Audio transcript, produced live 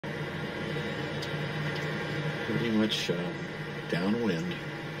pretty much downwind.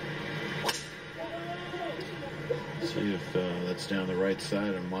 See if that's down the right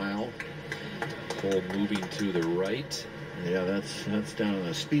side, a mile. Hole moving to the right. Yeah, that's down in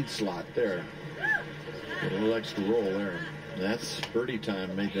the speed slot there. A little extra roll there. That's birdie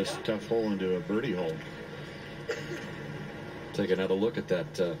time. Made this tough hole into a birdie hole. Take another look at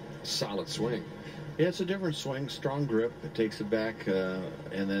that solid swing. Yeah, it's a different swing. Strong grip. It takes it back,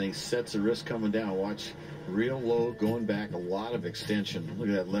 and then he sets the wrist coming down. Watch, real low, going back, a lot of extension. Look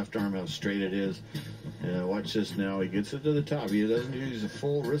at that left arm, how straight it is. Watch this now. He gets it to the top. He doesn't use a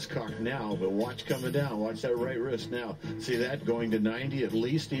full wrist cock now, but watch coming down. Watch that right wrist now. See that going to 90, at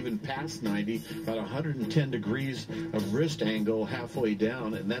least even past 90, about 110 degrees of wrist angle halfway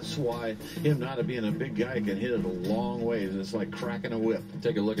down, and that's why him not being a big guy can hit it a long ways. It's like cracking a whip.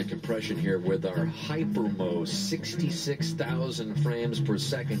 Take a look at compression here with our Hypermo 66,000 frames per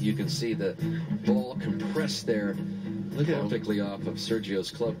second. You can see the ball compressed there. Look perfectly off of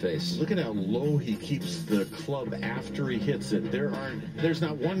Sergio's club face. Look at how low he keeps the club after he hits it. There's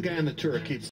not one guy on the tour keeps